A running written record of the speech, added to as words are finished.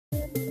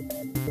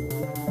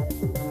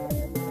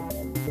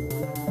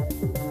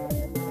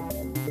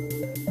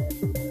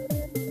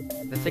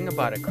The thing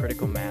about a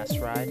critical mass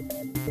ride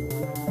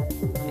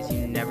is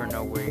you never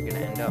know where you're going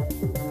to end up.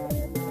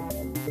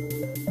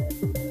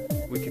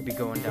 We could be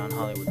going down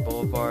Hollywood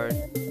Boulevard.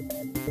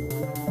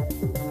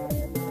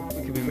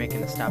 We could be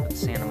making a stop at the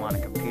Santa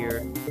Monica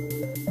Pier.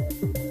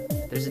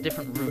 There's a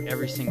different route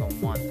every single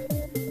month.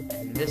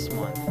 And this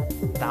month,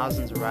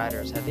 thousands of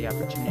riders had the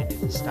opportunity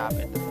to stop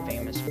at the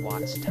famous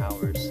Watts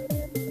Towers.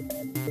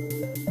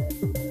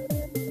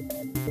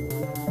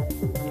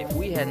 If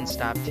we hadn't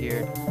stopped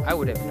here, I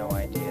would have no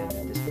idea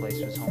that this place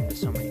was home to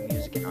so many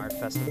music and art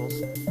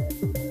festivals.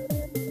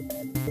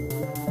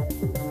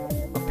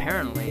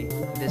 Apparently,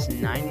 this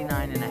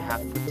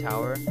 99.5-foot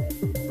tower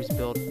was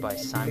built by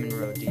Simon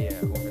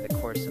Rodia over the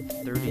course of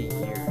 30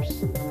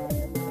 years.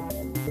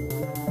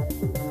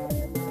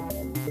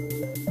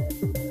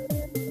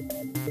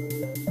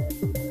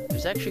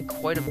 There's actually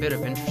quite a bit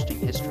of interesting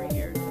history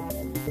here.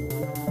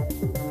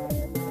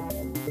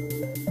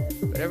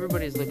 But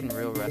everybody's looking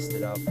real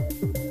rested up,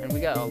 and we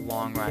got a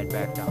long ride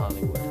back to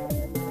Hollywood.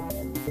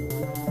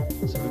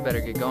 So we better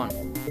get going.